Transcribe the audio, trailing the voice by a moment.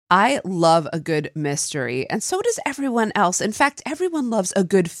I love a good mystery, and so does everyone else. In fact, everyone loves a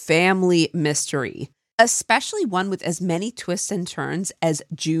good family mystery, especially one with as many twists and turns as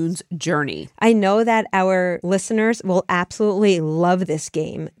June's Journey. I know that our listeners will absolutely love this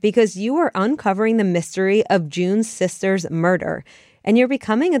game because you are uncovering the mystery of June's sister's murder. And you're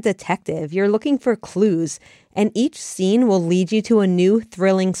becoming a detective. You're looking for clues, and each scene will lead you to a new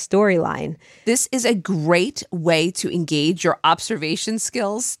thrilling storyline. This is a great way to engage your observation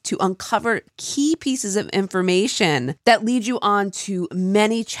skills to uncover key pieces of information that lead you on to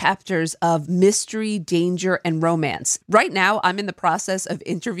many chapters of mystery, danger, and romance. Right now, I'm in the process of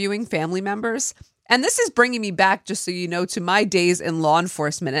interviewing family members. And this is bringing me back, just so you know, to my days in law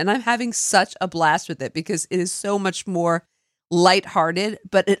enforcement. And I'm having such a blast with it because it is so much more lighthearted,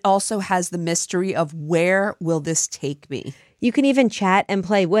 but it also has the mystery of where will this take me? You can even chat and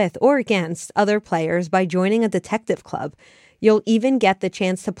play with or against other players by joining a detective club. You'll even get the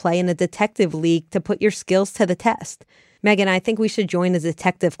chance to play in a detective league to put your skills to the test. Megan, I think we should join a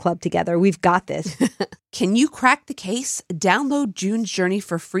detective club together. We've got this. Can you crack the case? Download June's Journey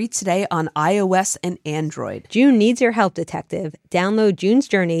for free today on iOS and Android. June needs your help, detective. Download June's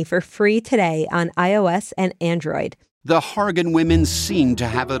Journey for free today on iOS and Android. The Hargan women seemed to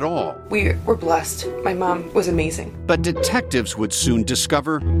have it all. We were blessed. My mom was amazing. But detectives would soon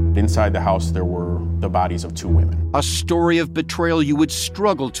discover inside the house there were the bodies of 2 women. A story of betrayal you would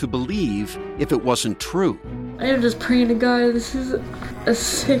struggle to believe if it wasn't true. I am just praying to God, this is a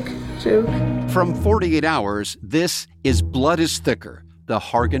sick joke. From 48 Hours, this is Blood is Thicker, the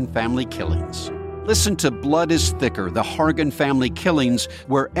Hargan Family Killings. Listen to Blood is Thicker, the Hargan Family Killings,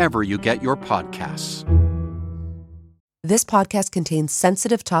 wherever you get your podcasts. This podcast contains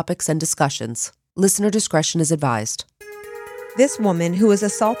sensitive topics and discussions. Listener discretion is advised. This woman, who was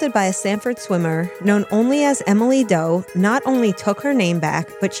assaulted by a Sanford swimmer known only as Emily Doe, not only took her name back,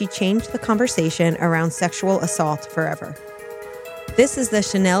 but she changed the conversation around sexual assault forever. This is the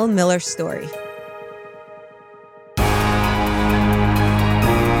Chanel Miller story.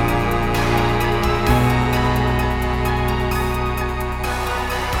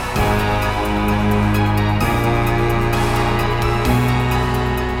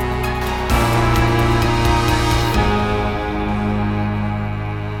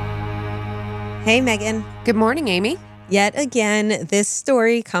 Hey, Megan. Good morning, Amy. Yet again, this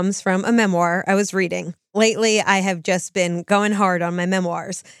story comes from a memoir I was reading. Lately, I have just been going hard on my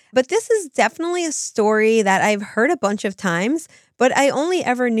memoirs. But this is definitely a story that I've heard a bunch of times, but I only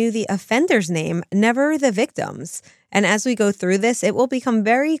ever knew the offender's name, never the victim's. And as we go through this, it will become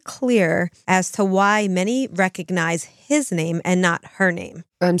very clear as to why many recognize his name and not her name.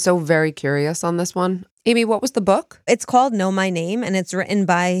 I'm so very curious on this one. Amy, what was the book? It's called Know My Name, and it's written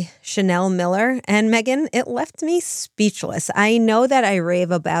by Chanel Miller. And Megan, it left me speechless. I know that I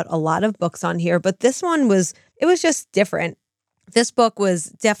rave about a lot of books on here, but this one was just different. This book was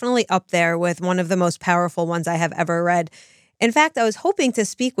definitely up there with one of the most powerful ones I have ever read. In fact, I was hoping to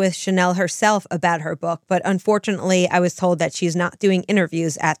speak with Chanel herself about her book, but unfortunately, I was told that she's not doing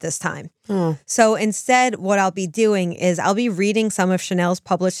interviews at this time. So instead, what I'll be doing is I'll be reading some of Chanel's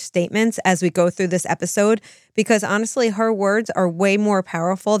published statements as we go through this episode, because honestly, her words are way more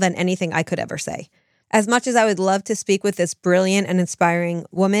powerful than anything I could ever say. As much as I would love to speak with this brilliant and inspiring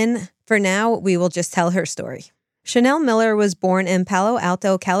woman, for now, we will just tell her story. Chanel Miller was born in Palo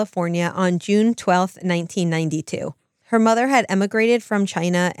Alto, California on June 12, 1992. Her mother had emigrated from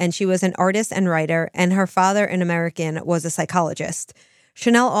China, and she was an artist and writer, and her father, an American, was a psychologist.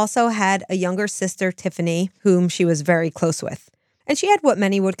 Chanel also had a younger sister, Tiffany, whom she was very close with. And she had what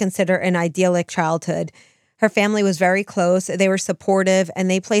many would consider an idyllic childhood. Her family was very close, they were supportive, and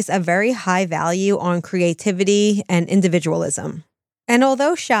they placed a very high value on creativity and individualism. And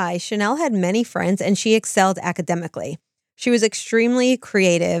although shy, Chanel had many friends, and she excelled academically. She was extremely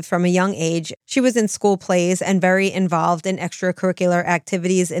creative from a young age. She was in school plays and very involved in extracurricular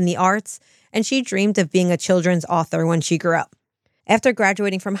activities in the arts, and she dreamed of being a children's author when she grew up. After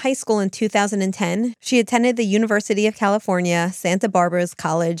graduating from high school in 2010, she attended the University of California, Santa Barbara's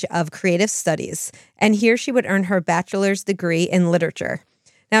College of Creative Studies, and here she would earn her bachelor's degree in literature.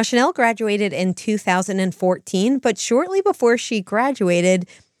 Now, Chanel graduated in 2014, but shortly before she graduated,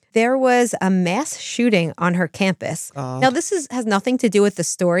 there was a mass shooting on her campus. Now, this has nothing to do with the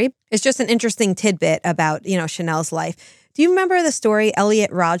story. It's just an interesting tidbit about, Chanel's life. Do you remember the story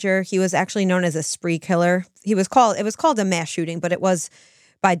Elliot Rodger? He was actually known as a spree killer. It was called a mass shooting, but it was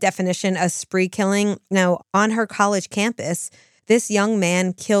by definition a spree killing. Now, on her college campus, this young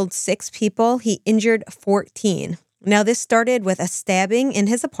man killed 6 people. He injured 14. Now, this started with a stabbing in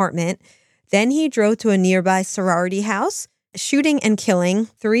his apartment. Then he drove to a nearby sorority house, shooting and killing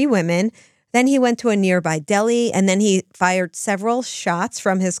 3 women. Then he went to a nearby deli, and then he fired several shots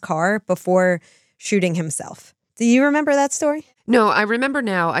from his car before shooting himself. Do you remember that story? No, I remember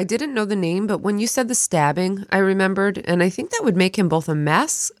now. I didn't know the name, but when you said the stabbing, I remembered, and I think that would make him both a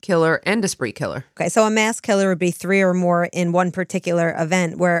mass killer and a spree killer. Okay, so a mass killer would be 3 or more in one particular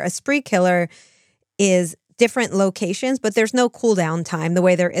event, where a spree killer is different locations, but there's no cooldown time the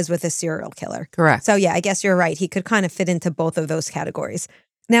way there is with a serial killer. Correct. So yeah, I guess you're right. He could kind of fit into both of those categories.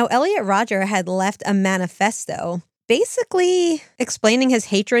 Now, Elliot Rodger had left a manifesto basically explaining his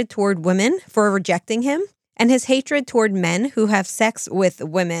hatred toward women for rejecting him and his hatred toward men who have sex with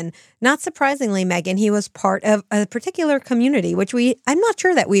women. Not surprisingly, Megan, he was part of a particular community, which I'm not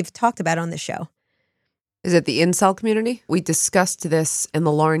sure that we've talked about on the show. Is it the incel community? We discussed this in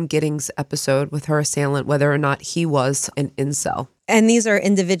the Lauren Giddings episode with her assailant, whether or not he was an incel. And these are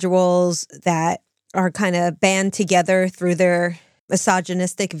individuals that are kind of band together through their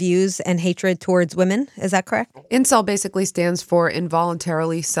misogynistic views and hatred towards women. Is that correct? Incel basically stands for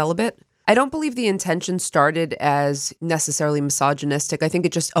involuntarily celibate. I don't believe the intention started as necessarily misogynistic. I think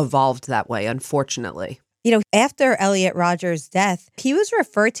it just evolved that way, unfortunately. You know, after Elliot Rodger's death, he was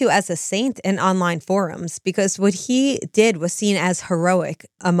referred to as a saint in online forums because what he did was seen as heroic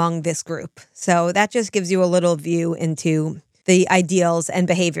among this group. So that just gives you a little view into the ideals and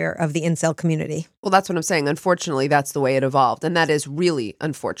behavior of the incel community. Well, that's what I'm saying. Unfortunately, that's the way it evolved. And that is really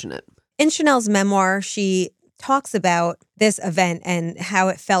unfortunate. In Chanel's memoir, she talks about this event and how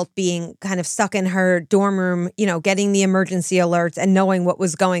it felt being kind of stuck in her dorm room, you know, getting the emergency alerts and knowing what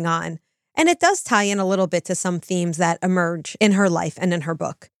was going on. And it does tie in a little bit to some themes that emerge in her life and in her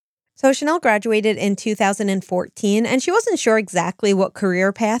book. So Chanel graduated in 2014, and she wasn't sure exactly what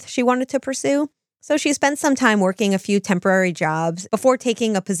career path she wanted to pursue. So she spent some time working a few temporary jobs before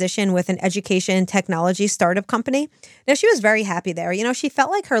taking a position with an education technology startup company. Now, she was very happy there. You know, she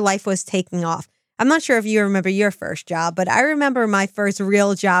felt like her life was taking off. I'm not sure if you remember your first job, but I remember my first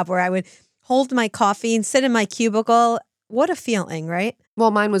real job where I would hold my coffee and sit in my cubicle. What a feeling, right?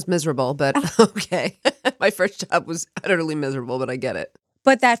 Well, mine was miserable, but okay. My first job was utterly miserable, but I get it.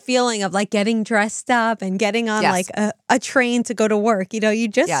 But that feeling of like getting dressed up and getting on like a train to go to work, you know, you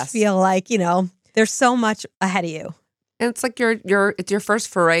just feel like, you know, there's so much ahead of you. And it's like it's your first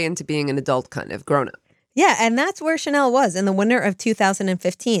foray into being an adult, kind of grown up. Yeah, and that's where Chanel was in the winter of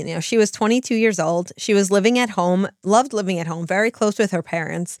 2015. You know, she was 22 years old. She was living at home, loved living at home, very close with her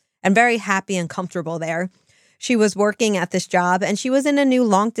parents, and very happy and comfortable there. She was working at this job, and she was in a new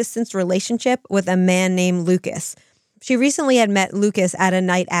long-distance relationship with a man named Lucas. She recently had met Lucas at a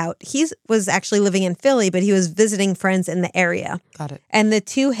night out. He was actually living in Philly, but he was visiting friends in the area. Got it. And the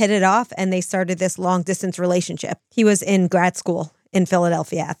two hit it off, and they started this long-distance relationship. He was in grad school in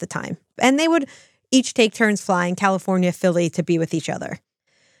Philadelphia at the time. And they would each take turns flying California, Philly to be with each other.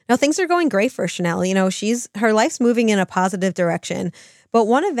 Now, things are going great for Chanel. You know, her life's moving in a positive direction. But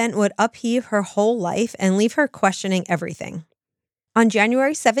one event would upheave her whole life and leave her questioning everything. On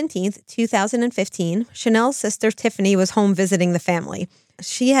January 17th, 2015, Chanel's sister Tiffany was home visiting the family.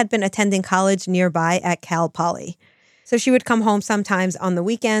 She had been attending college nearby at Cal Poly. So she would come home sometimes on the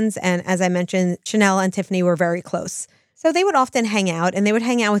weekends, and as I mentioned, Chanel and Tiffany were very close. So they would often hang out, and they would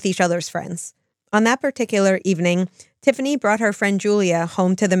hang out with each other's friends. On that particular evening, Tiffany brought her friend Julia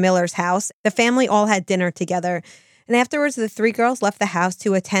home to the Miller's house. The family all had dinner together. And afterwards, the 3 girls left the house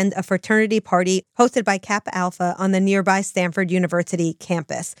to attend a fraternity party hosted by Kappa Alpha on the nearby Stanford University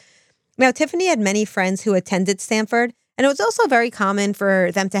campus. Now, Tiffany had many friends who attended Stanford, and it was also very common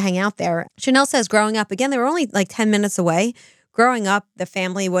for them to hang out there. Chanel says growing up, again, they were only like 10 minutes away. Growing up, the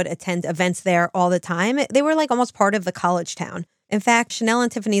family would attend events there all the time. They were like almost part of the college town. In fact, Chanel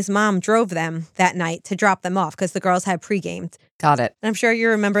and Tiffany's mom drove them that night to drop them off because the girls had pre-gamed. Got it. And I'm sure you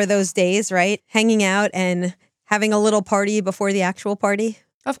remember those days, right? Hanging out and having a little party before the actual party.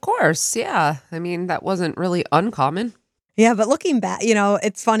 Of course, yeah. I mean, that wasn't really uncommon. Yeah, but looking back, you know,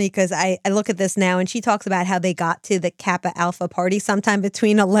 it's funny because I look at this now and she talks about how they got to the Kappa Alpha party sometime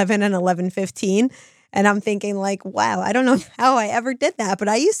between 11 and 11:15. And I'm thinking like, wow, I don't know how I ever did that, but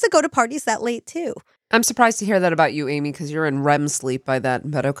I used to go to parties that late too. I'm surprised to hear that about you, Amy, because you're in REM sleep by then,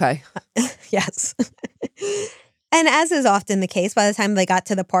 but okay. Yes. And as is often the case, by the time they got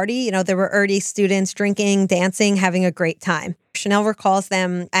to the party, you know, there were already students drinking, dancing, having a great time. Chanel recalls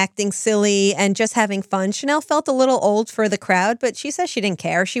them acting silly and just having fun. Chanel felt a little old for the crowd, but she says she didn't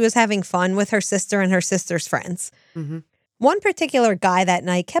care. She was having fun with her sister and her sister's friends. Mm-hmm. One particular guy that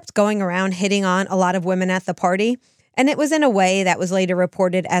night kept going around hitting on a lot of women at the party, and it was in a way that was later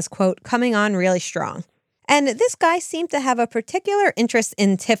reported as, quote, coming on really strong. And this guy seemed to have a particular interest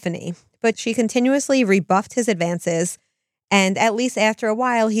in Tiffany, but she continuously rebuffed his advances. And at least after a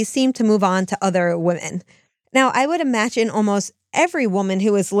while, he seemed to move on to other women. Now, I would imagine almost every woman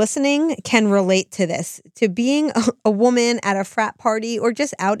who is listening can relate to this, to being a woman at a frat party or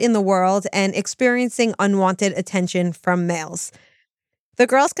just out in the world and experiencing unwanted attention from males. The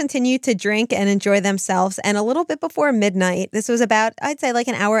girls continued to drink and enjoy themselves, and a little bit before midnight, this was about, I'd say like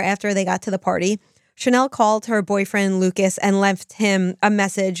an hour after they got to the party, Chanel called her boyfriend Lucas and left him a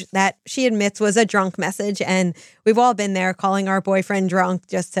message that she admits was a drunk message, and we've all been there calling our boyfriend drunk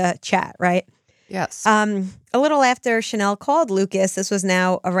just to chat, right? Yes. A little after Chanel called Lucas, this was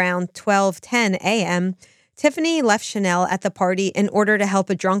now around 12:10 a.m., Tiffany left Chanel at the party in order to help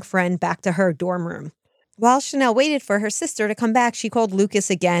a drunk friend back to her dorm room. While Chanel waited for her sister to come back, she called Lucas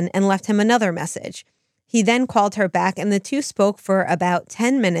again and left him another message. He then called her back, and the two spoke for about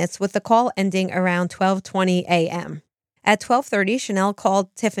 10 minutes, with the call ending around 12:20 a.m. At 12:30, Chanel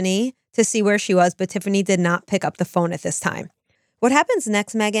called Tiffany to see where she was, but Tiffany did not pick up the phone at this time. What happens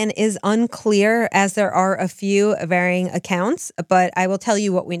next, Megan, is unclear, as there are a few varying accounts, but I will tell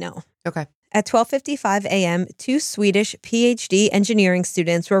you what we know. Okay. At 12:55 a.m., two Swedish PhD engineering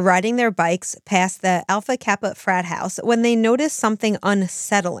students were riding their bikes past the Alpha Kappa frat house when they noticed something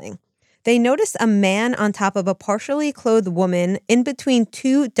unsettling. They noticed a man on top of a partially clothed woman in between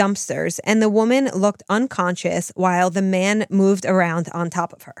two dumpsters, and the woman looked unconscious while the man moved around on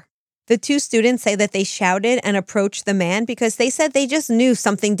top of her. The two students say that they shouted and approached the man because they said they just knew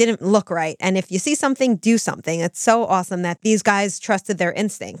something didn't look right. And if you see something, do something. It's so awesome that these guys trusted their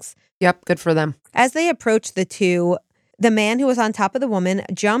instincts. Yep, good for them. As they approached the two, the man who was on top of the woman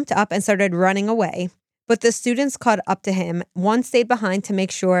jumped up and started running away. But the students caught up to him. One stayed behind to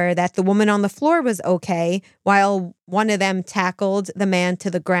make sure that the woman on the floor was okay, while one of them tackled the man to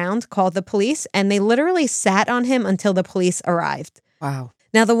the ground, called the police, and they literally sat on him until the police arrived. Wow.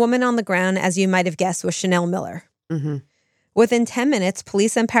 Now, the woman on the ground, as you might have guessed, was Chanel Miller. Mm-hmm. Within 10 minutes,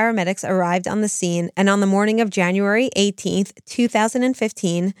 police and paramedics arrived on the scene, and on the morning of January 18th,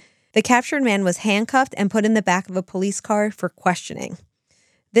 2015, the captured man was handcuffed and put in the back of a police car for questioning.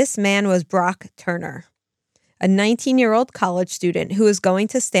 This man was Brock Turner, a 19-year-old college student who was going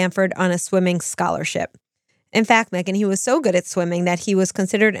to Stanford on a swimming scholarship. In fact, Megan, he was so good at swimming that he was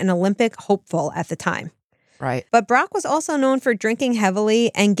considered an Olympic hopeful at the time. Right. But Brock was also known for drinking heavily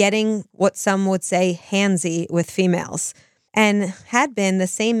and getting what some would say handsy with females, and had been the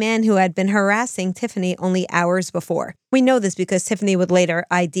same man who had been harassing Tiffany only hours before. We know this because Tiffany would later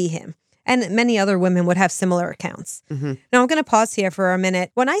ID him, and many other women would have similar accounts. Mm-hmm. Now, I'm going to pause here for a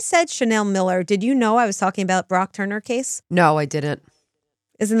minute. When I said Chanel Miller, did you know I was talking about Brock Turner case? No, I didn't.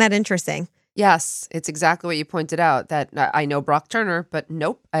 Isn't that interesting? Yes, it's exactly what you pointed out, that I know Brock Turner, but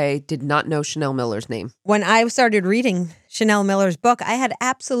nope, I did not know Chanel Miller's name. When I started reading Chanel Miller's book, I had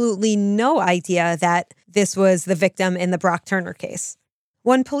absolutely no idea that this was the victim in the Brock Turner case.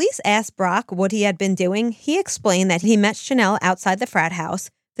 When police asked Brock what he had been doing, he explained that he met Chanel outside the frat house,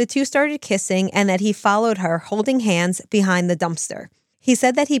 the two started kissing, and that he followed her holding hands behind the dumpster. He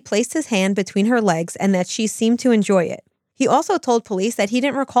said that he placed his hand between her legs and that she seemed to enjoy it. He also told police that he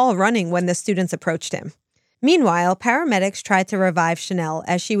didn't recall running when the students approached him. Meanwhile, paramedics tried to revive Chanel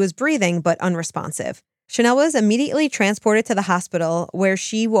as she was breathing but unresponsive. Chanel was immediately transported to the hospital, where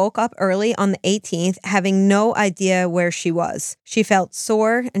she woke up early on the 18th, having no idea where she was. She felt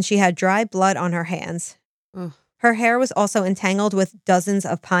sore and she had dry blood on her hands. Ugh. Her hair was also entangled with dozens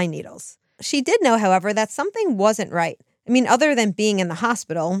of pine needles. She did know, however, that something wasn't right. I mean, other than being in the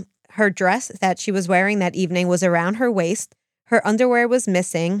hospital, her dress that she was wearing that evening was around her waist, her underwear was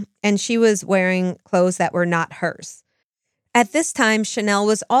missing, and she was wearing clothes that were not hers. At this time, Chanel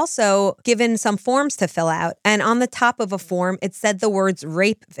was also given some forms to fill out, and on the top of a form, it said the words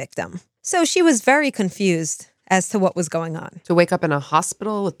rape victim. So she was very confused as to what was going on. To wake up in a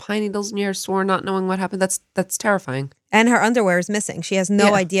hospital with pine needles in your sore, not knowing what happened, that's terrifying. And her underwear is missing. She has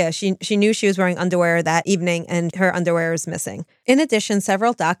no idea. She knew she was wearing underwear that evening, and her underwear is missing. In addition,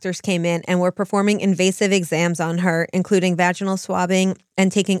 several doctors came in and were performing invasive exams on her, including vaginal swabbing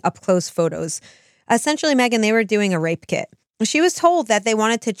and taking up-close photos. Essentially, Megan, they were doing a rape kit. She was told that they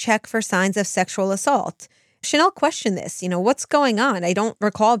wanted to check for signs of sexual assault. Chanel questioned this. What's going on? I don't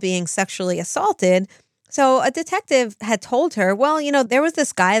recall being sexually assaulted. So a detective had told her, well, there was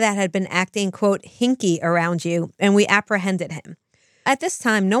this guy that had been acting, quote, hinky around you, and we apprehended him. At this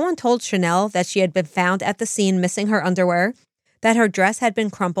time, no one told Chanel that she had been found at the scene missing her underwear, that her dress had been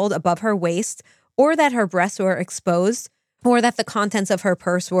crumpled above her waist, or that her breasts were exposed, or that the contents of her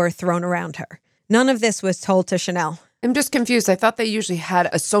purse were thrown around her. None of this was told to Chanel. I'm just confused. I thought they usually had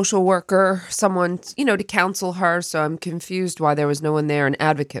a social worker, someone, to counsel her. So I'm confused why there was no one there, an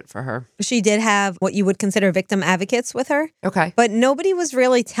advocate for her. She did have what you would consider victim advocates with her. Okay. But nobody was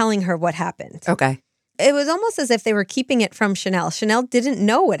really telling her what happened. Okay. It was almost as if they were keeping it from Chanel. Chanel didn't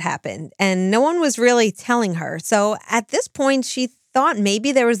know what happened, and no one was really telling her. So at this point, she thought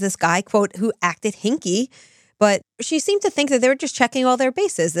maybe there was this guy, quote, who acted hinky, but she seemed to think that they were just checking all their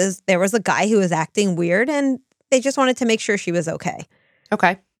bases. There was a guy who was acting weird, and they just wanted to make sure she was okay.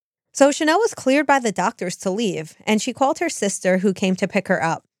 Okay. So Chanel was cleared by the doctors to leave, and she called her sister who came to pick her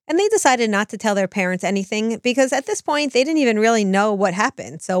up. And they decided not to tell their parents anything because at this point, they didn't even really know what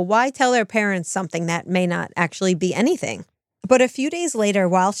happened. So why tell their parents something that may not actually be anything? But a few days later,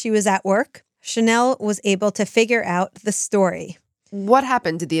 while she was at work, Chanel was able to figure out the story. What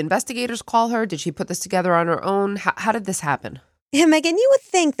happened? Did the investigators call her? Did she put this together on her own? How did this happen? Yeah, Megan, you would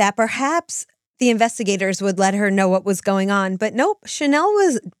think that perhaps the investigators would let her know what was going on. But nope, Chanel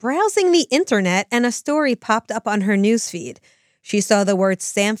was browsing the internet and a story popped up on her newsfeed. She saw the words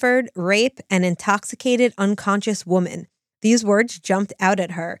Stanford, rape, and intoxicated unconscious woman. These words jumped out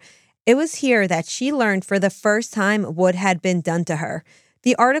at her. It was here that she learned for the first time what had been done to her.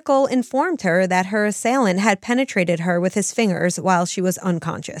 The article informed her that her assailant had penetrated her with his fingers while she was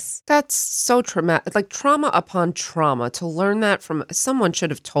unconscious. That's so traumatic, like trauma upon trauma. To learn that from someone should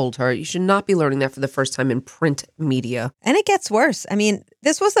have told her. You should not be learning that for the first time in print media. And it gets worse. I mean,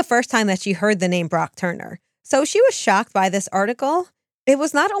 this was the first time that she heard the name Brock Turner. So she was shocked by this article. It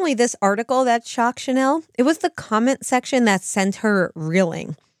was not only this article that shocked Chanel, it was the comment section that sent her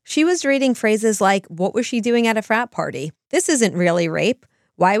reeling. She was reading phrases like, what was she doing at a frat party? This isn't really rape.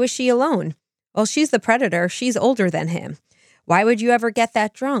 Why was she alone? Well, she's the predator. She's older than him. Why would you ever get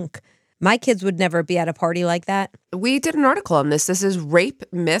that drunk? My kids would never be at a party like that. We did an article on this. This is rape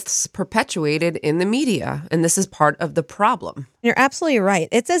myths perpetuated in the media, and this is part of the problem. You're absolutely right.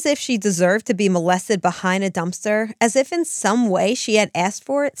 It's as if she deserved to be molested behind a dumpster, as if in some way she had asked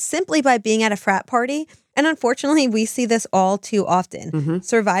for it simply by being at a frat party. And unfortunately, we see this all too often.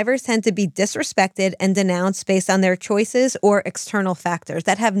 Survivors tend to be disrespected and denounced based on their choices or external factors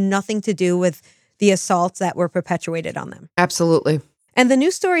that have nothing to do with the assaults that were perpetuated on them. Absolutely. And the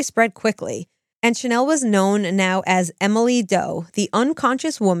news story spread quickly. And Chanel was known now as Emily Doe, the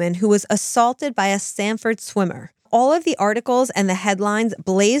unconscious woman who was assaulted by a Stanford swimmer. All of the articles and the headlines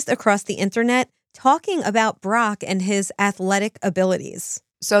blazed across the internet talking about Brock and his athletic abilities.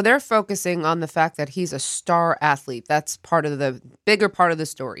 So they're focusing on the fact that he's a star athlete. That's part of the bigger part of the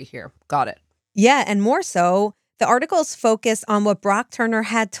story here. Got it. Yeah, and more so, the articles focused on what Brock Turner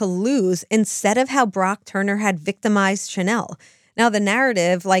had to lose instead of how Brock Turner had victimized Chanel. Now, the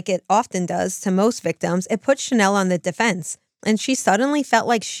narrative, like it often does to most victims, it puts Chanel on the defense. And she suddenly felt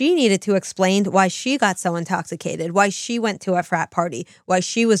like she needed to explain why she got so intoxicated, why she went to a frat party, why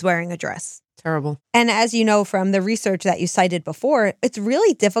she was wearing a dress. Terrible. And as you know from the research that you cited before, it's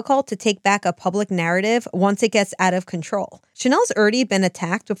really difficult to take back a public narrative once it gets out of control. Chanel's already been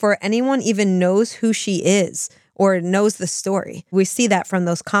attacked before anyone even knows who she is or knows the story. We see that from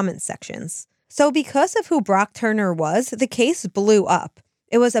those comment sections. So because of who Brock Turner was, the case blew up.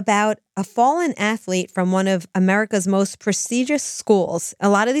 It was about a fallen athlete from one of America's most prestigious schools. A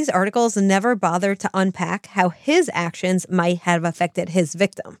lot of these articles never bothered to unpack how his actions might have affected his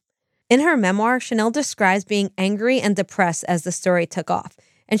victim. In her memoir, Chanel describes being angry and depressed as the story took off,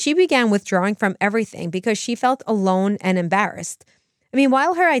 and she began withdrawing from everything because she felt alone and embarrassed. I mean,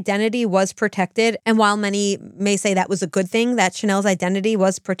 while her identity was protected, and while many may say that was a good thing that Chanel's identity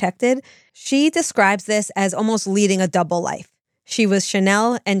was protected, she describes this as almost leading a double life. She was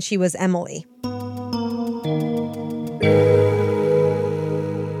Chanel and she was Emily.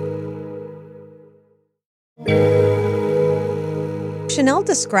 Chanel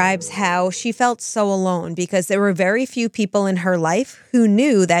describes how she felt so alone because there were very few people in her life who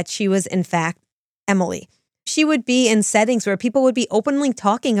knew that she was, in fact, Emily. She would be in settings where people would be openly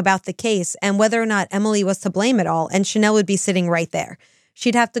talking about the case and whether or not Emily was to blame at all, and Chanel would be sitting right there.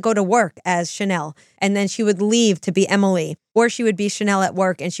 She'd have to go to work as Chanel, and then she would leave to be Emily, or she would be Chanel at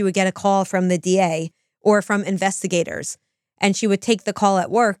work and she would get a call from the DA or from investigators. And she would take the call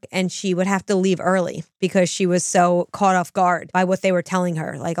at work and she would have to leave early because she was so caught off guard by what they were telling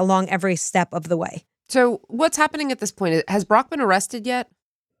her, like along every step of the way. So what's happening at this point? Has Brock been arrested yet?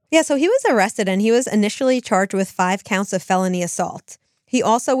 Yeah, so he was arrested and he was initially charged with 5 counts of felony assault. He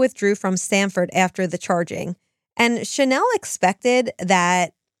also withdrew from Stanford after the charging. And Chanel expected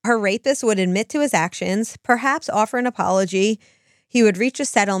that her rapist would admit to his actions, perhaps offer an apology, he would reach a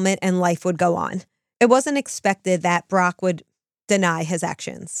settlement, and life would go on. It wasn't expected that Brock would deny his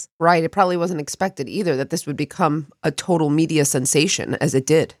actions. Right. It probably wasn't expected either that this would become a total media sensation as it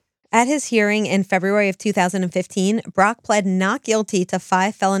did. At his hearing in February of 2015, Brock pled not guilty to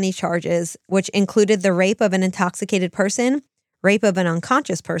 5 felony charges, which included the rape of an intoxicated person, rape of an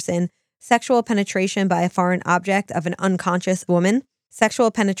unconscious person, sexual penetration by a foreign object of an unconscious woman,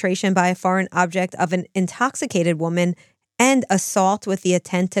 sexual penetration by a foreign object of an intoxicated woman, and assault with the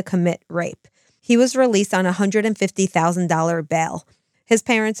intent to commit rape. He was released on a $150,000 bail. His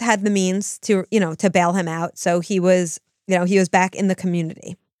parents had the means to bail him out, so he was back in the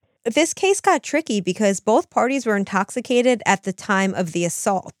community. This case got tricky because both parties were intoxicated at the time of the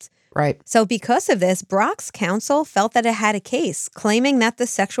assault. Right. So because of this, Brock's counsel felt that it had a case, claiming that the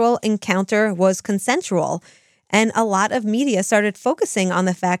sexual encounter was consensual. And a lot of media started focusing on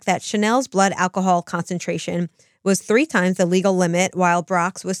the fact that Chanel's blood alcohol concentration was 3 times the legal limit, while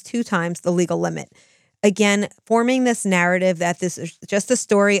Brock's was 2 times the legal limit. Again, forming this narrative that this is just a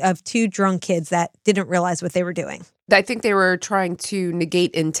story of 2 drunk kids that didn't realize what they were doing. I think they were trying to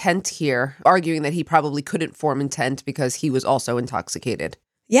negate intent here, arguing that he probably couldn't form intent because he was also intoxicated.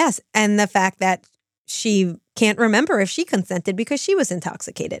 Yes, and the fact that she can't remember if she consented because she was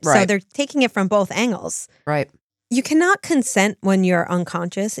intoxicated. Right. So they're taking it from both angles. Right. You cannot consent when you're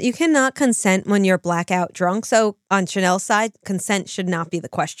unconscious. You cannot consent when you're blackout drunk. So on Chanel's side, consent should not be the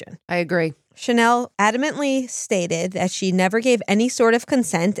question. I agree. Chanel adamantly stated that she never gave any sort of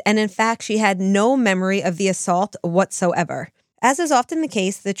consent, and in fact, she had no memory of the assault whatsoever. As is often the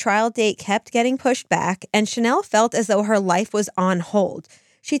case, the trial date kept getting pushed back, and Chanel felt as though her life was on hold.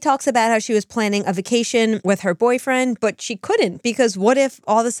 She talks about how she was planning a vacation with her boyfriend, but she couldn't because what if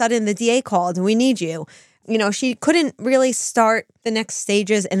all of a sudden the DA called and we need you? She couldn't really start the next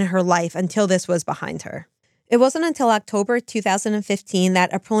stages in her life until this was behind her. It wasn't until October 2015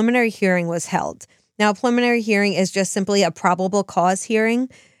 that a preliminary hearing was held. Now, a preliminary hearing is just simply a probable cause hearing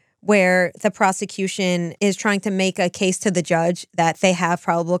where the prosecution is trying to make a case to the judge that they have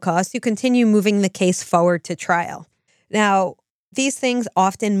probable cause to continue moving the case forward to trial. Now, these things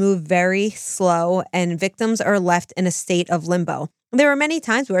often move very slow and victims are left in a state of limbo. There were many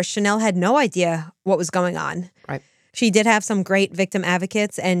times where Chanel had no idea what was going on. Right. She did have some great victim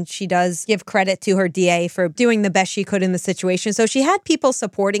advocates, and she does give credit to her DA for doing the best she could in the situation. So she had people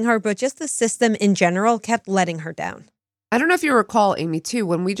supporting her, but just the system in general kept letting her down. I don't know if you recall, Amy, too,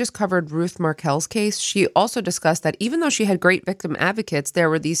 when we just covered Ruth Markel's case, she also discussed that even though she had great victim advocates, there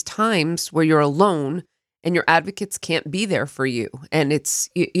were these times where you're alone and your advocates can't be there for you. And it's,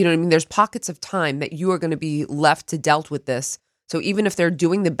 you know what I mean? There's pockets of time that you are going to be left to dealt with this. So even if they're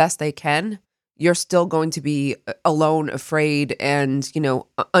doing the best they can, you're still going to be alone, afraid, and,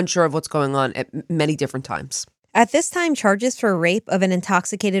 unsure of what's going on at many different times. At this time, charges for rape of an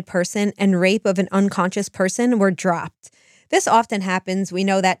intoxicated person and rape of an unconscious person were dropped. This often happens. We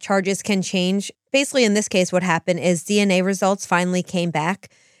know that charges can change. Basically, in this case, what happened is DNA results finally came back,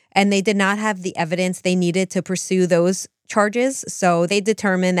 and they did not have the evidence they needed to pursue those charges. So they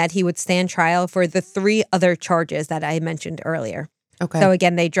determined that he would stand trial for the 3 other charges that I mentioned earlier. Okay. So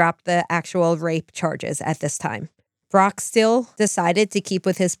again, they dropped the actual rape charges at this time. Brock still decided to keep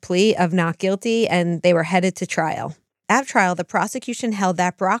with his plea of not guilty, and they were headed to trial. At trial, the prosecution held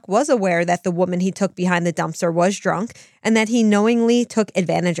that Brock was aware that the woman he took behind the dumpster was drunk and that he knowingly took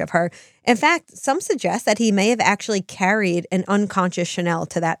advantage of her. In fact, some suggest that he may have actually carried an unconscious Chanel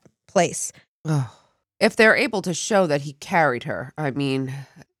to that place. If they're able to show that he carried her, I mean,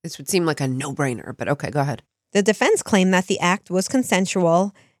 this would seem like a no-brainer, but okay, go ahead. The defense claimed that the act was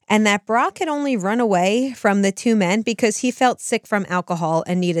consensual and that Brock had only run away from the 2 men because he felt sick from alcohol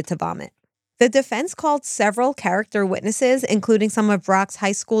and needed to vomit. The defense called several character witnesses, including some of Brock's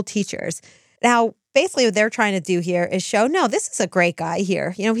high school teachers. Now, basically what they're trying to do here is show, no, this is a great guy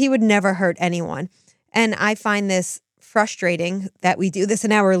here. He would never hurt anyone. And I find this frustrating that we do this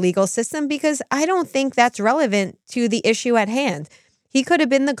in our legal system because I don't think that's relevant to the issue at hand. He could have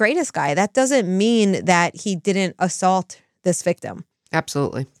been the greatest guy. That doesn't mean that he didn't assault this victim.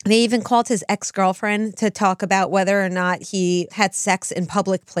 Absolutely. They even called his ex-girlfriend to talk about whether or not he had sex in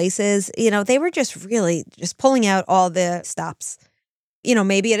public places. They were just really just pulling out all the stops.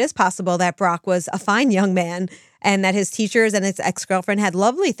 Maybe it is possible that Brock was a fine young man and that his teachers and his ex-girlfriend had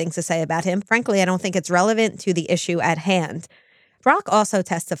lovely things to say about him. Frankly, I don't think it's relevant to the issue at hand. Brock also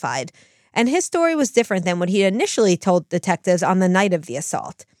testified, and his story was different than what he initially told detectives on the night of the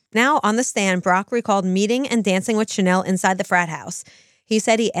assault. Now, on the stand, Brock recalled meeting and dancing with Chanel inside the frat house. He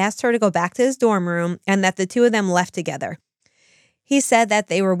said he asked her to go back to his dorm room and that the 2 of them left together. He said that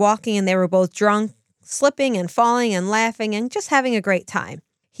they were walking and they were both drunk, slipping and falling and laughing and just having a great time.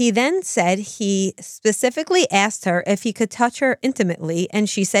 He then said he specifically asked her if he could touch her intimately, and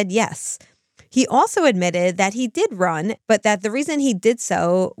she said yes. He also admitted that he did run, but that the reason he did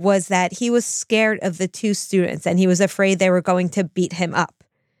so was that he was scared of the two students and he was afraid they were going to beat him up.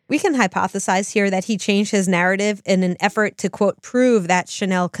 We can hypothesize here that he changed his narrative in an effort to, quote, prove that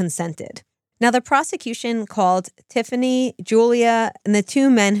Chanel consented. Now, the prosecution called Tiffany, Julia, and the two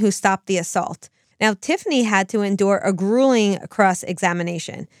men who stopped the assault. Now, Tiffany had to endure a grueling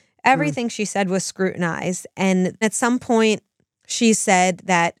cross-examination. Everything she said was scrutinized, and at some point, she said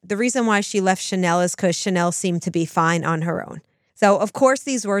that the reason why she left Chanel is because Chanel seemed to be fine on her own. So, of course,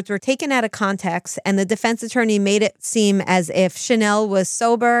 these words were taken out of context, and the defense attorney made it seem as if Chanel was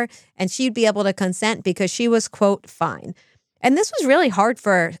sober and she'd be able to consent because she was, quote, fine. And this was really hard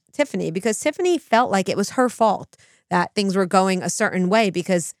for Tiffany because Tiffany felt like it was her fault that things were going a certain way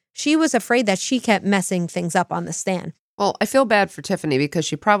because she was afraid that she kept messing things up on the stand. Well, I feel bad for Tiffany because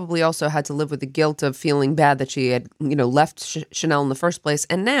she probably also had to live with the guilt of feeling bad that she had, left Chanel in the first place.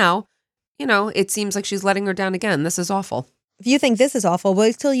 And now, it seems like she's letting her down again. This is awful. If you think this is awful,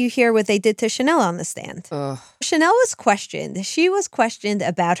 wait till you hear what they did to Chanel on the stand. Ugh. Chanel was questioned. She was questioned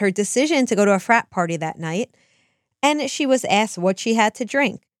about her decision to go to a frat party that night. And she was asked what she had to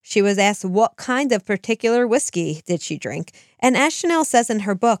drink. She was asked what kind of particular whiskey did she drink. And as Chanel says in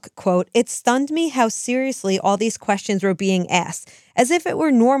her book, quote, "It stunned me how seriously all these questions were being asked, as if it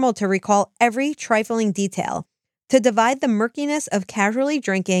were normal to recall every trifling detail. To divide the murkiness of casually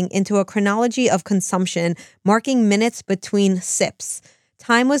drinking into a chronology of consumption, marking minutes between sips.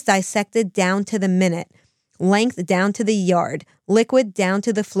 Time was dissected down to the minute, length down to the yard, liquid down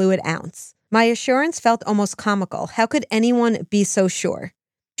to the fluid ounce. My assurance felt almost comical. How could anyone be so sure?"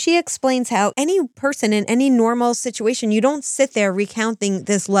 She explains how any person in any normal situation, you don't sit there recounting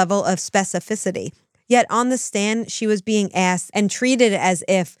this level of specificity. Yet on the stand, she was being asked and treated as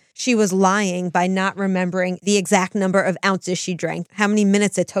if she was lying by not remembering the exact number of ounces she drank, how many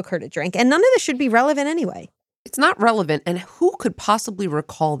minutes it took her to drink. And none of this should be relevant anyway. It's not relevant. And who could possibly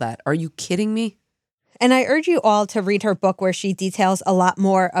recall that? Are you kidding me? And I urge you all to read her book where she details a lot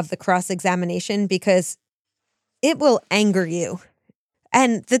more of the cross-examination because it will anger you.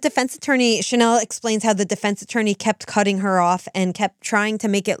 And the defense attorney, Chanel explains how the defense attorney kept cutting her off and kept trying to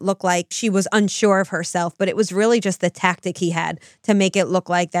make it look like she was unsure of herself, but it was really just the tactic he had to make it look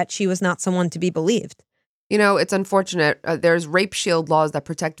like that she was not someone to be believed. It's unfortunate. There's rape shield laws that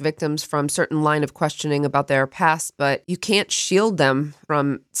protect victims from certain line of questioning about their past, but you can't shield them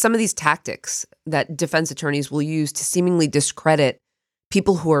from some of these tactics that defense attorneys will use to seemingly discredit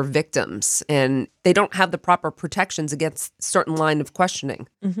people who are victims, and they don't have the proper protections against certain line of questioning,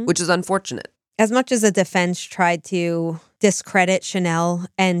 which is unfortunate. As much as the defense tried to discredit Chanel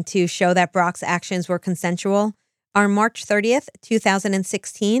and to show that Brock's actions were consensual, on March 30th,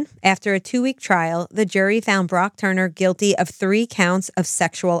 2016, after a 2-week trial, the jury found Brock Turner guilty of 3 counts of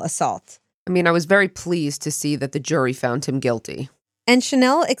sexual assault. I was very pleased to see that the jury found him guilty. And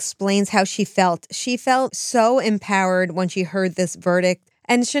Chanel explains how she felt. She felt so empowered when she heard this verdict.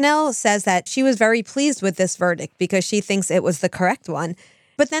 And Chanel says that she was very pleased with this verdict because she thinks it was the correct one.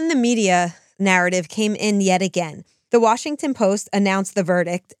 But then the media narrative came in yet again. The Washington Post announced the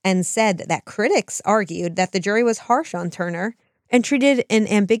verdict and said that critics argued that the jury was harsh on Turner and treated an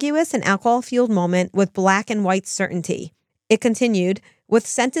ambiguous and alcohol-fueled moment with black and white certainty. It continued, with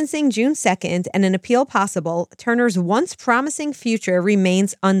sentencing June 2nd and an appeal possible, Turner's once promising future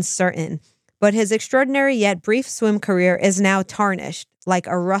remains uncertain. But his extraordinary yet brief swim career is now tarnished, like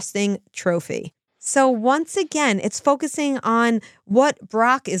a rusting trophy. So once again, it's focusing on what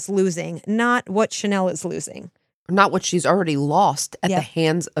Brock is losing, not what Chanel is losing. Not what she's already lost at the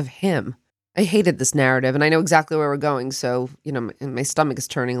hands of him. I hated this narrative, and I know exactly where we're going, so, my stomach is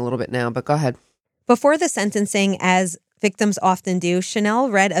turning a little bit now, but go ahead. Before the sentencing, as victims often do, Chanel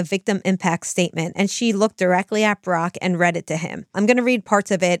read a victim impact statement, and she looked directly at Brock and read it to him. I'm going to read parts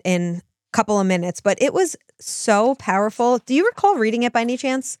of it in a couple of minutes, but it was so powerful. Do you recall reading it by any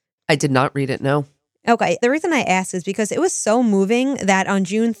chance? I did not read it, no. Okay, the reason I asked is because it was so moving that on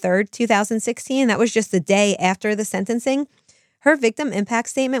June 3rd, 2016, that was just the day after the sentencing, her victim impact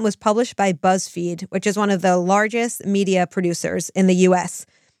statement was published by BuzzFeed, which is one of the largest media producers in the U.S.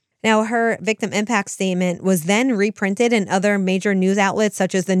 Now, her victim impact statement was then reprinted in other major news outlets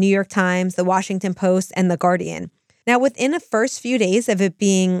such as the New York Times, the Washington Post, and the Guardian. Now, within the first few days of it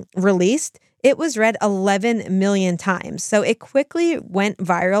being released, it was read 11 million times. So it quickly went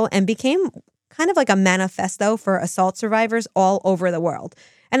viral and became kind of like a manifesto for assault survivors all over the world.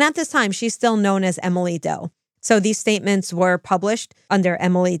 And at this time, she's still known as Emily Doe. So these statements were published under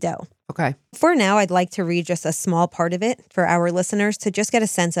Emily Doe. Okay. For now, I'd like to read just a small part of it for our listeners to just get a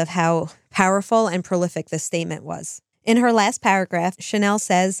sense of how powerful and prolific this statement was. In her last paragraph, Chanel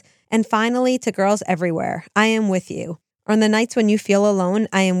says, "And finally, to girls everywhere, I am with you. On the nights when you feel alone,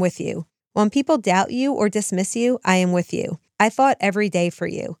 I am with you. When people doubt you or dismiss you, I am with you. I fought every day for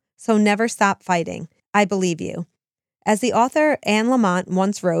you. So never stop fighting. I believe you." As the author Anne Lamott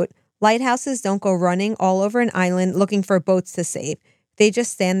once wrote, lighthouses don't go running all over an island looking for boats to save. They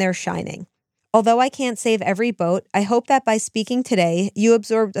just stand there shining. Although I can't save every boat, I hope that by speaking today, you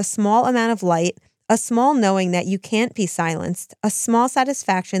absorbed a small amount of light, a small knowing that you can't be silenced, a small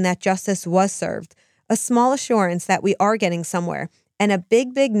satisfaction that justice was served, a small assurance that we are getting somewhere, and a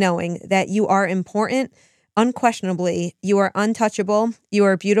big, big knowing that you are important. Unquestionably, you are untouchable, you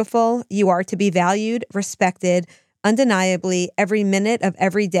are beautiful, you are to be valued, respected, undeniably, every minute of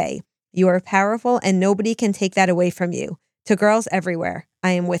every day. You are powerful and nobody can take that away from you. To girls everywhere,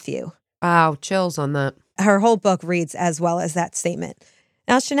 I am with you. Wow, chills on that. Her whole book reads as well as that statement.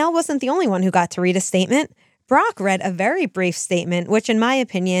 Now, Chanel wasn't the only one who got to read a statement. Brock read a very brief statement, which in my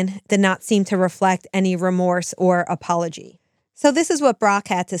opinion did not seem to reflect any remorse or apology. So this is what Brock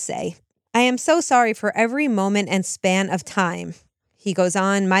had to say. "I am so sorry for every moment and span of time." He goes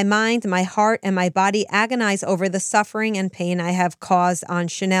on, "My mind, my heart, and my body agonize over the suffering and pain I have caused on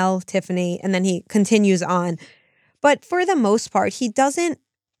Chanel, Tiffany," and then he continues on. But for the most part, he doesn't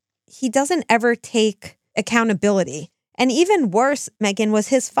ever take accountability. And even worse, Megan, was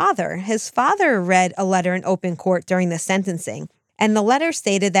his father. His father read a letter in open court during the sentencing. And the letter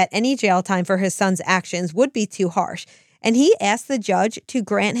stated that any jail time for his son's actions would be too harsh. And he asked the judge to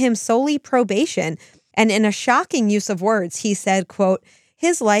grant him solely probation. And in a shocking use of words, he said, quote,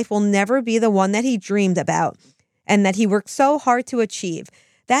 "His life will never be the one that he dreamed about and that he worked so hard to achieve.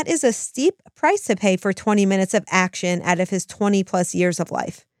 That is a steep price to pay for 20 minutes of action out of his 20 plus years of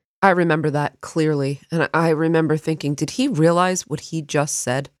life." I remember that clearly. And I remember thinking, did he realize what he just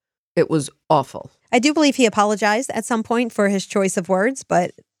said? It was awful. I do believe he apologized at some point for his choice of words,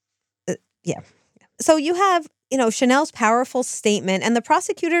 but yeah. So you have, Chanel's powerful statement and the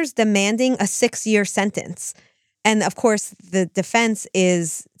prosecutors demanding a 6-year sentence. And of course, the defense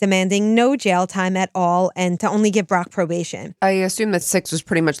is demanding no jail time at all and to only give Brock probation. I assume that 6 was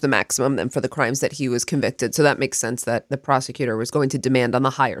pretty much the maximum then for the crimes that he was convicted. So that makes sense that the prosecutor was going to demand on the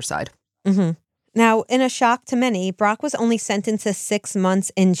higher side. Mm-hmm. Now, in a shock to many, Brock was only sentenced to 6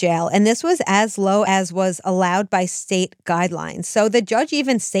 months in jail. And this was as low as was allowed by state guidelines. So the judge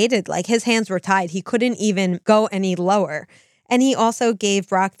even stated his hands were tied. He couldn't even go any lower. And he also gave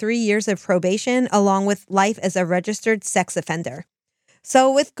Brock 3 years of probation along with life as a registered sex offender.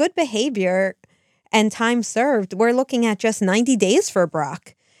 So with good behavior and time served, we're looking at just 90 days for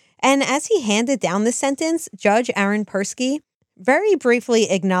Brock. And as he handed down the sentence, Judge Aaron Persky very briefly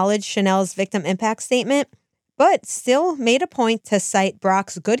acknowledged Chanel's victim impact statement, but still made a point to cite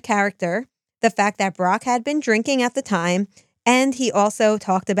Brock's good character, the fact that Brock had been drinking at the time, and he also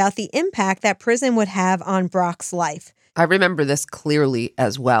talked about the impact that prison would have on Brock's life. I remember this clearly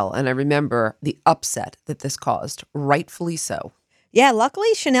as well, and I remember the upset that this caused, rightfully so. Yeah,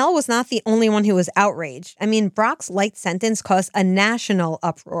 luckily, Chanel was not the only one who was outraged. I mean, Brock's light sentence caused a national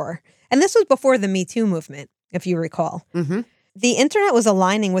uproar. And this was before the Me Too movement, if you recall. Mm-hmm. The internet was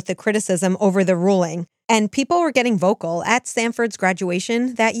aligning with the criticism over the ruling, and people were getting vocal. At Stanford's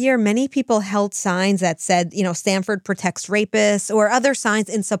graduation that year, many people held signs that said, Stanford protects rapists, or other signs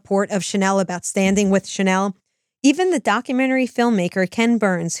in support of Chanel about standing with Chanel. Even the documentary filmmaker Ken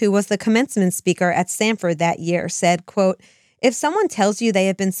Burns, who was the commencement speaker at Stanford that year, said, quote, "If someone tells you they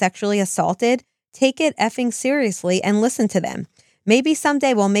have been sexually assaulted, take it effing seriously and listen to them. Maybe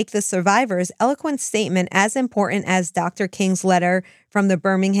someday we'll make the survivor's eloquent statement as important as Dr. King's letter from the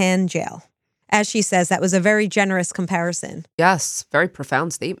Birmingham jail." As she says, that was a very generous comparison. Yes, very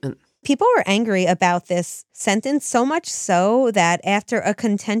profound statement. People were angry about this sentence, so much so that after a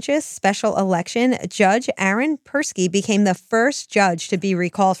contentious special election, Judge Aaron Persky became the first judge to be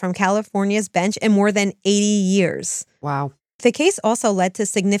recalled from California's bench in more than 80 years. Wow. The case also led to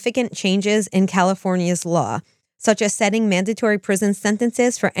significant changes in California's law, such as setting mandatory prison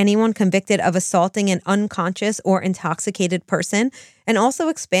sentences for anyone convicted of assaulting an unconscious or intoxicated person, and also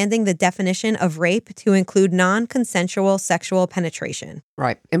expanding the definition of rape to include non-consensual sexual penetration.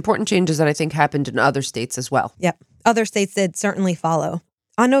 Right. Important changes that I think happened in other states as well. Yep. Other states did certainly follow.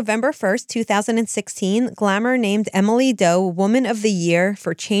 On November 1st, 2016, Glamour named Emily Doe Woman of the Year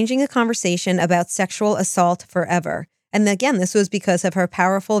for changing the conversation about sexual assault forever. And again, this was because of her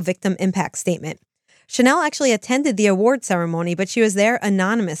powerful victim impact statement. Chanel actually attended the award ceremony, but she was there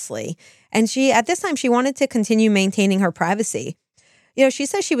anonymously. And at this time, she wanted to continue maintaining her privacy. She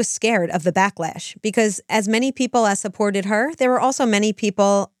says she was scared of the backlash because as many people as supported her, there were also many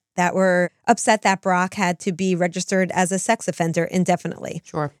people that were upset that Brock had to be registered as a sex offender indefinitely.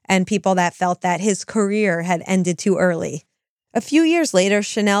 Sure. And people that felt that his career had ended too early. A few years later,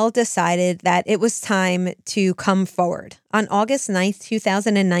 Chanel decided that it was time to come forward. On August 9th,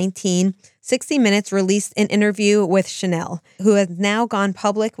 2019, 60 Minutes released an interview with Chanel, who has now gone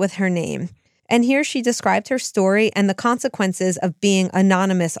public with her name. And here she described her story and the consequences of being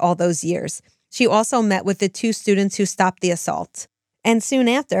anonymous all those years. She also met with the 2 students who stopped the assault. And soon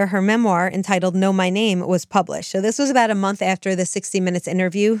after, her memoir entitled Know My Name was published. So this was about a month after the 60 Minutes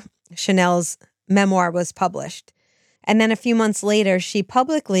interview. Chanel's memoir was published. And then a few months later, she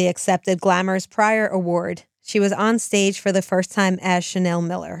publicly accepted Glamour's prior award. She was on stage for the first time as Chanel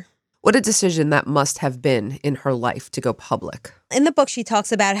Miller. What a decision that must have been in her life to go public. In the book, she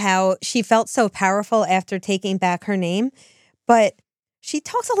talks about how she felt so powerful after taking back her name, but she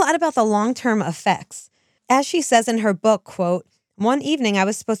talks a lot about the long-term effects. As she says in her book, quote, "One evening I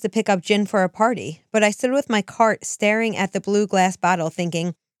was supposed to pick up gin for a party, but I stood with my cart staring at the blue glass bottle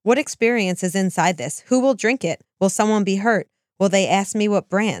thinking, what experience is inside this? Who will drink it? Will someone be hurt? Will they ask me what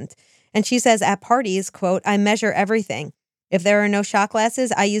brand?" And she says at parties, quote, "I measure everything. If there are no shot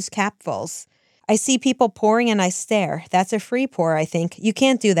glasses, I use capfuls. I see people pouring and I stare. That's a free pour, I think. You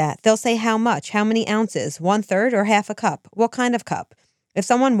can't do that. They'll say how much, how many ounces, 1/3 or half a cup. What kind of cup? If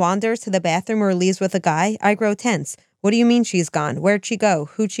someone wanders to the bathroom or leaves with a guy, I grow tense. What do you mean she's gone? Where'd she go?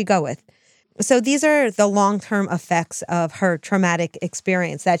 Who'd she go with?" So these are the long-term effects of her traumatic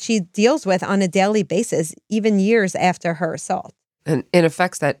experience that she deals with on a daily basis, even years after her assault. And it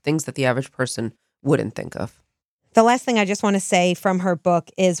affects things that the average person wouldn't think of. The last thing I just want to say from her book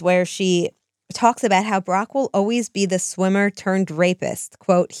is where she talks about how Brock will always be the swimmer turned rapist.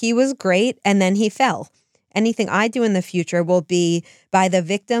 Quote, "He was great and then he fell. Anything I do in the future will be by the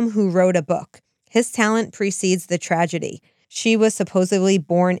victim who wrote a book. His talent precedes the tragedy. She was supposedly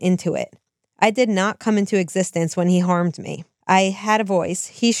born into it. I did not come into existence when he harmed me. I had a voice.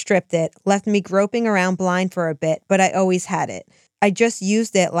 He stripped it, left me groping around blind for a bit, but I always had it. I just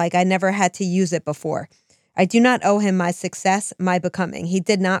used it like I never had to use it before. I do not owe him my success, my becoming. He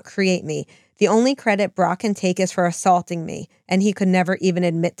did not create me. The only credit Brock can take is for assaulting me, and he could never even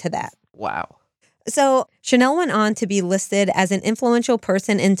admit to that." Wow. So Chanel went on to be listed as an influential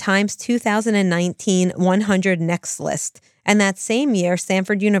person in Time's 2019 100 Next list. And that same year,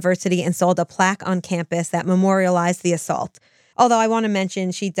 Stanford University installed a plaque on campus that memorialized the assault. Although I want to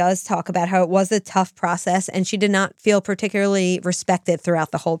mention, she does talk about how it was a tough process and she did not feel particularly respected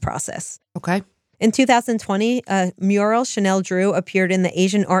throughout the whole process. Okay. In 2020, a mural Chanel drew appeared in the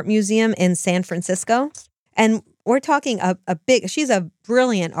Asian Art Museum in San Francisco. And we're talking she's a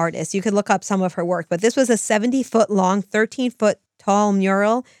brilliant artist. You could look up some of her work, but this was a 70-foot long, 13-foot tall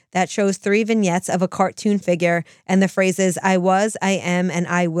mural that shows 3 vignettes of a cartoon figure and the phrases, "I was, I am, and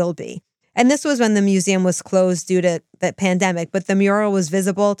I will be." And this was when the museum was closed due to the pandemic, but the mural was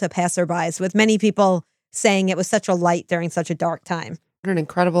visible to passerbys, with many people saying it was such a light during such a dark time. What an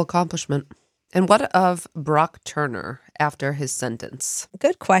incredible accomplishment. And what of Brock Turner after his sentence?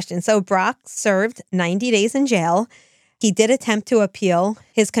 Good question. So Brock served 90 days in jail. He did attempt to appeal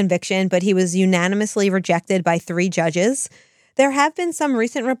his conviction, but he was unanimously rejected by 3 judges. There have been some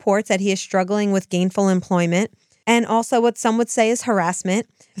recent reports that he is struggling with gainful employment and also what some would say is harassment.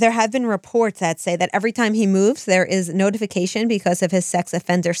 There have been reports that say that every time he moves, there is notification because of his sex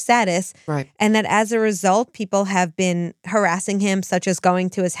offender status. Right. And that as a result, people have been harassing him, such as going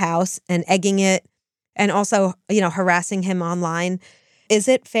to his house and egging it and also, harassing him online. Is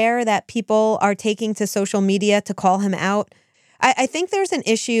it fair that people are taking to social media to call him out? I think there's an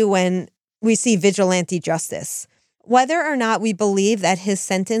issue when we see vigilante justice. Whether or not we believe that his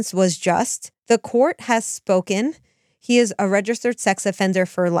sentence was just, the court has spoken. He is a registered sex offender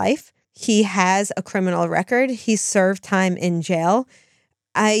for life. He has a criminal record. He served time in jail.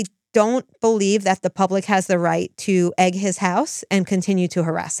 I don't believe that the public has the right to egg his house and continue to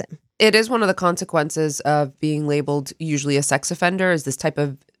harass him. It is one of the consequences of being labeled usually a sex offender, is this type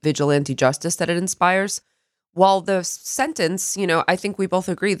of vigilante justice that it inspires. While the sentence, I think we both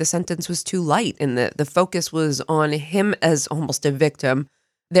agree the sentence was too light and the focus was on him as almost a victim.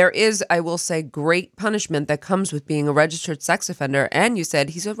 There is, I will say, great punishment that comes with being a registered sex offender. And you said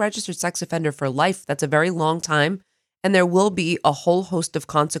he's a registered sex offender for life. That's a very long time. And there will be a whole host of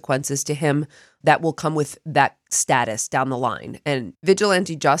consequences to him that will come with that status down the line. And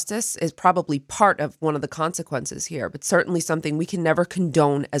vigilante justice is probably part of one of the consequences here, but certainly something we can never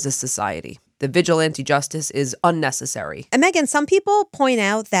condone as a society. The vigilante justice is unnecessary. And Megan, some people point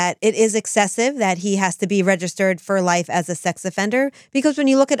out that it is excessive that he has to be registered for life as a sex offender, because when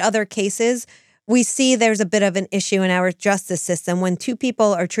you look at other cases, we see there's a bit of an issue in our justice system when two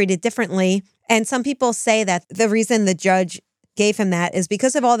people are treated differently. And some people say that the reason the judge gave him that is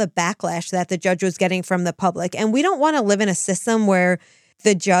because of all the backlash that the judge was getting from the public. And we don't want to live in a system where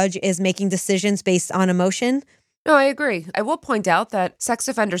the judge is making decisions based on emotion. No, I agree. I will point out that sex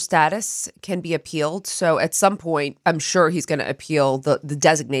offender status can be appealed. So at some point, I'm sure he's going to appeal the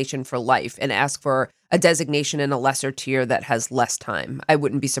designation for life and ask for a designation in a lesser tier that has less time. I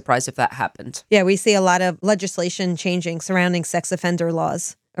wouldn't be surprised if that happened. Yeah, we see a lot of legislation changing surrounding sex offender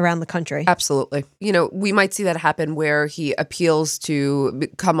laws around the country. Absolutely. We might see that happen where he appeals to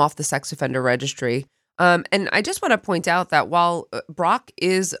come off the sex offender registry. And I just want to point out that while Brock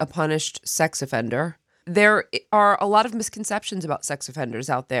is a punished sex offender, there are a lot of misconceptions about sex offenders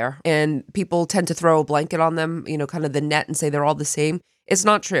out there, and people tend to throw a blanket on them, kind of the net, and say they're all the same. It's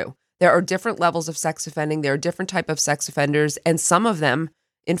not true. There are different levels of sex offending. There are different type of sex offenders, and some of them,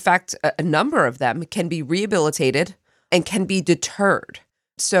 in fact, a number of them can be rehabilitated and can be deterred.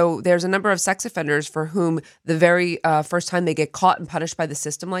 So there's a number of sex offenders for whom the very first time they get caught and punished by the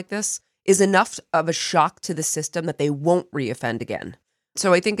system like this is enough of a shock to the system that they won't reoffend again.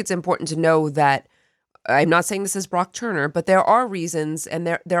 So I think it's important to know that I'm not saying this is Brock Turner, but there are reasons and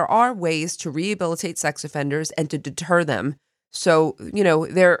there are ways to rehabilitate sex offenders and to deter them. So,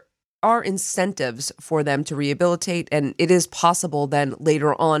 there are incentives for them to rehabilitate, and it is possible then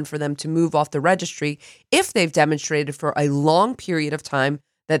later on for them to move off the registry if they've demonstrated for a long period of time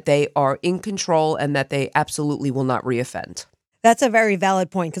that they are in control and that they absolutely will not reoffend. That's a very valid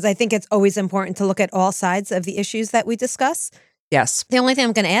point, because I think it's always important to look at all sides of the issues that we discuss. Yes. The only thing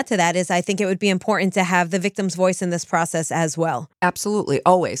I'm going to add to that is I think it would be important to have the victim's voice in this process as well. Absolutely.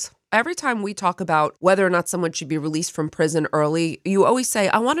 Always. Every time we talk about whether or not someone should be released from prison early, you always say,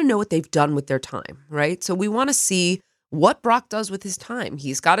 I want to know what they've done with their time, right? So we want to see what Brock does with his time.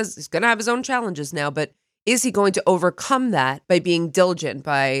 He's going to have his own challenges now, but is he going to overcome that by being diligent,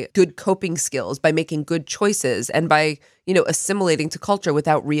 by good coping skills, by making good choices, and by, assimilating to culture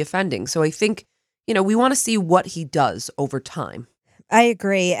without reoffending? So I think, we want to see what he does over time. I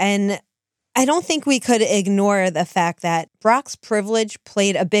agree. And I don't think we could ignore the fact that Brock's privilege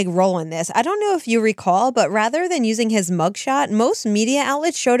played a big role in this. I don't know if you recall, but rather than using his mugshot, most media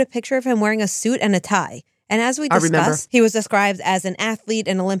outlets showed a picture of him wearing a suit and a tie. And as we discussed, he was described as an athlete,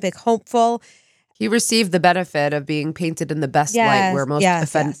 an Olympic hopeful. He received the benefit of being painted in the best light where most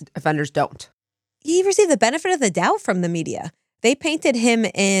offenders don't. He received the benefit of the doubt from the media. They painted him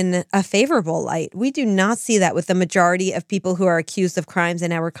in a favorable light. We do not see that with the majority of people who are accused of crimes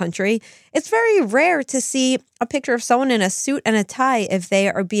in our country. It's very rare to see a picture of someone in a suit and a tie if they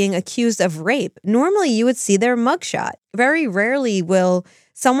are being accused of rape. Normally, you would see their mugshot. Very rarely will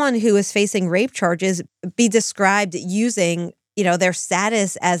someone who is facing rape charges be described using, their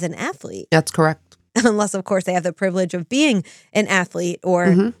status as an athlete. That's correct. Unless, of course, they have the privilege of being an athlete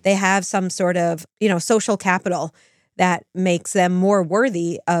or they have some sort of, social capital that makes them more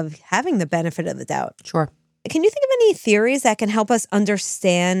worthy of having the benefit of the doubt. Sure. Can you think of any theories that can help us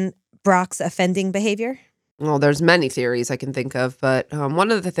understand Brock's offending behavior? Well, there's many theories I can think of, but one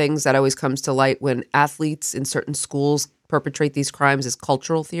of the things that always comes to light when athletes in certain schools perpetrate these crimes is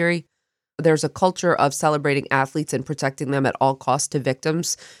cultural theory. There's a culture of celebrating athletes and protecting them at all costs to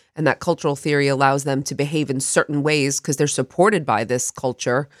victims, and that cultural theory allows them to behave in certain ways because they're supported by this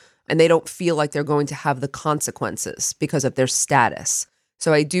culture, and they don't feel like they're going to have the consequences because of their status.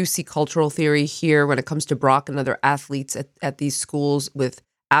 So I do see cultural theory here when it comes to Brock and other athletes at these schools with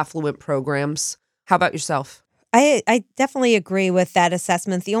affluent programs. How about yourself? I definitely agree with that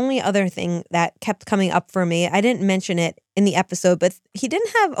assessment. The only other thing that kept coming up for me, I didn't mention it in the episode, but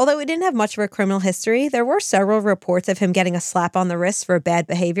although he didn't have much of a criminal history, there were several reports of him getting a slap on the wrist for bad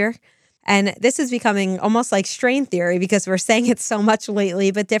behavior. And this is becoming almost like strain theory because we're saying it so much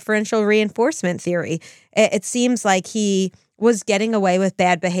lately, but differential reinforcement theory. It seems like he was getting away with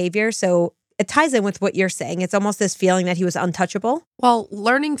bad behavior. So it ties in with what you're saying. It's almost this feeling that he was untouchable. Well,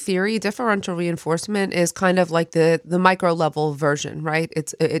 learning theory, differential reinforcement is kind of like the micro level version, right?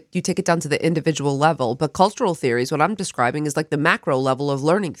 You take it down to the individual level. But cultural theories, what I'm describing is like the macro level of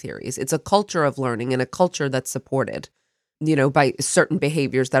learning theories. It's a culture of learning and a culture that's supported, by certain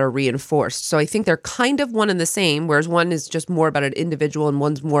behaviors that are reinforced. So I think they're kind of one and the same, whereas one is just more about an individual and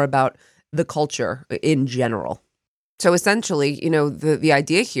one's more about the culture in general. So essentially, the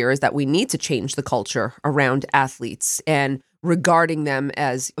idea here is that we need to change the culture around athletes and regarding them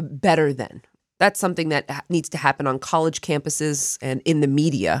as better than. That's something that needs to happen on college campuses and in the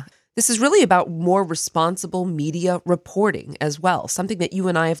media. This is really about more responsible media reporting as well, something that you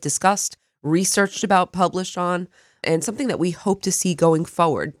and I have discussed, researched about, published on, and something that we hope to see going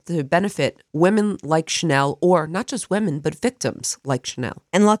forward to benefit women like Chanel, or not just women, but victims like Chanel.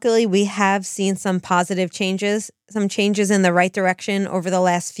 And luckily, we have seen some positive changes, some changes in the right direction over the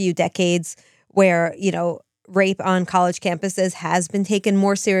last few decades where, rape on college campuses has been taken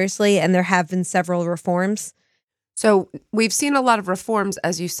more seriously, and there have been several reforms. So we've seen a lot of reforms,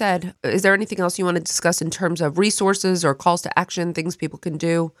 as you said. Is there anything else you want to discuss in terms of resources or calls to action, things people can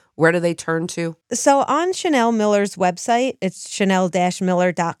do? Where do they turn to? So on Chanel Miller's website, it's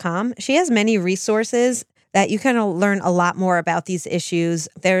chanel-miller.com. She has many resources that you can learn a lot more about these issues.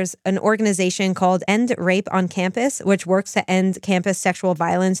 There's an organization called End Rape on Campus, which works to end campus sexual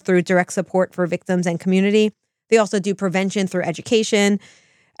violence through direct support for victims and community. They also do prevention through education.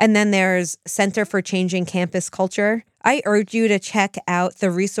 And then there's Center for Changing Campus Culture. I urge you to check out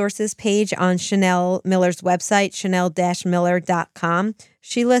the resources page on Chanel Miller's website, chanel-miller.com.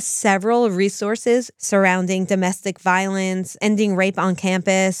 She lists several resources surrounding domestic violence, ending rape on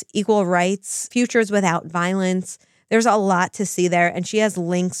campus, equal rights, futures without violence. There's a lot to see there, and she has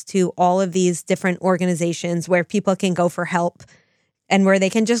links to all of these different organizations where people can go for help and where they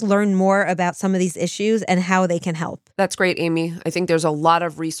can just learn more about some of these issues and how they can help. That's great, Amy. I think there's a lot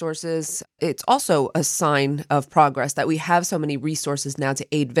of resources. It's also a sign of progress that we have so many resources now to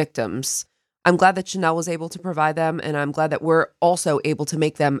aid victims. I'm glad that Chanel was able to provide them, and I'm glad that we're also able to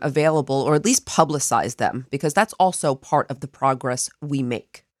make them available or at least publicize them, because that's also part of the progress we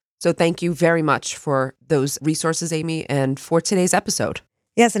make. So thank you very much for those resources, Amy, and for today's episode.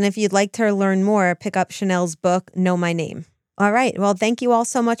 Yes, and if you'd like to learn more, pick up Chanel's book, Know My Name. All right. Well, thank you all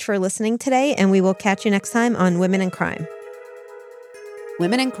so much for listening today, and we will catch you next time on Women in Crime.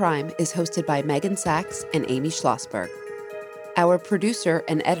 Women in Crime is hosted by Megan Sachs and Amy Schlossberg. Our producer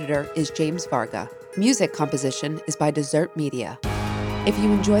and editor is James Varga. Music composition is by Desert Media. If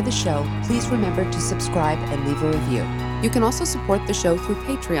you enjoy the show, please remember to subscribe and leave a review. You can also support the show through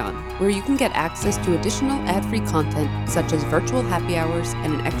Patreon, where you can get access to additional ad-free content such as virtual happy hours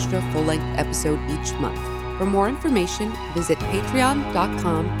and an extra full-length episode each month. For more information, visit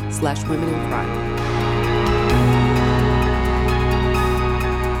patreon.com/womenincrime.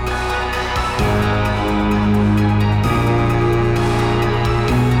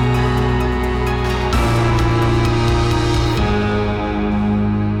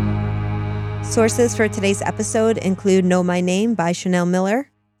 Sources for today's episode include Know My Name by Chanel Miller,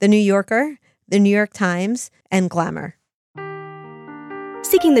 The New Yorker, The New York Times, and Glamour.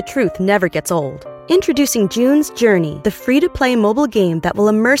 Seeking the truth never gets old. Introducing June's Journey, the free-to-play mobile game that will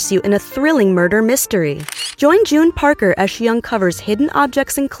immerse you in a thrilling murder mystery. Join June Parker as she uncovers hidden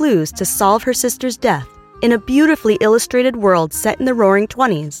objects and clues to solve her sister's death in a beautifully illustrated world set in the Roaring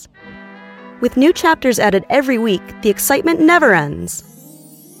 '20s. With new chapters added every week, the excitement never ends.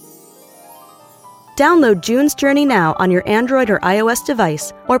 Download June's Journey now on your Android or iOS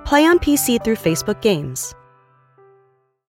device, or play on PC through Facebook Games.